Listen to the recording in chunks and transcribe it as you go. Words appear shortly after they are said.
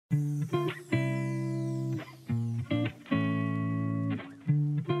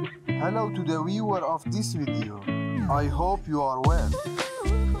Hello to the viewer of this video. I hope you are well.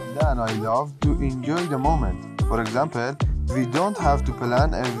 Then I love to enjoy the moment. For example, we don't have to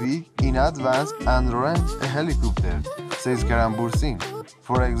plan a week in advance and rent a helicopter, says Kerem Bursin.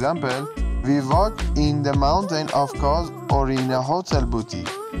 For example, we walk in the mountain of cars or in a hotel boutique,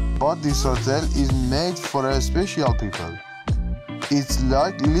 but this hotel is made for a special people. It's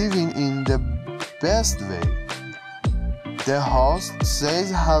like living in the best way. The host says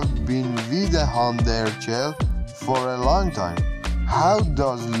have been with the hande ercel for a long time. How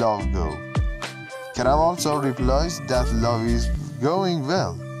does love go? Kerem also replies that love is going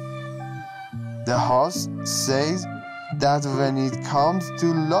well. The host says that when it comes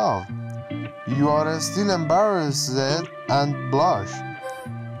to love, you are still embarrassed and blush.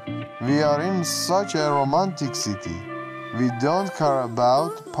 We are in such a romantic city. We don't care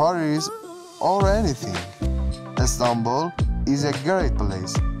about Paris or anything. Istanbul is a great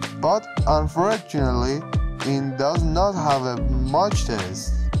place, but unfortunately it does not have much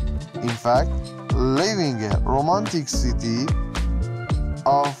taste. In fact, living a romantic city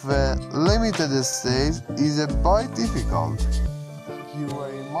of a limited stage is a bit difficult. Thank you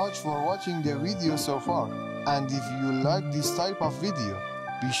very much for watching the video so far, and if you like this type of video,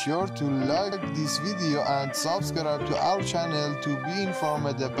 be sure to like this video and subscribe to our channel to be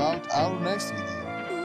informed about our next video.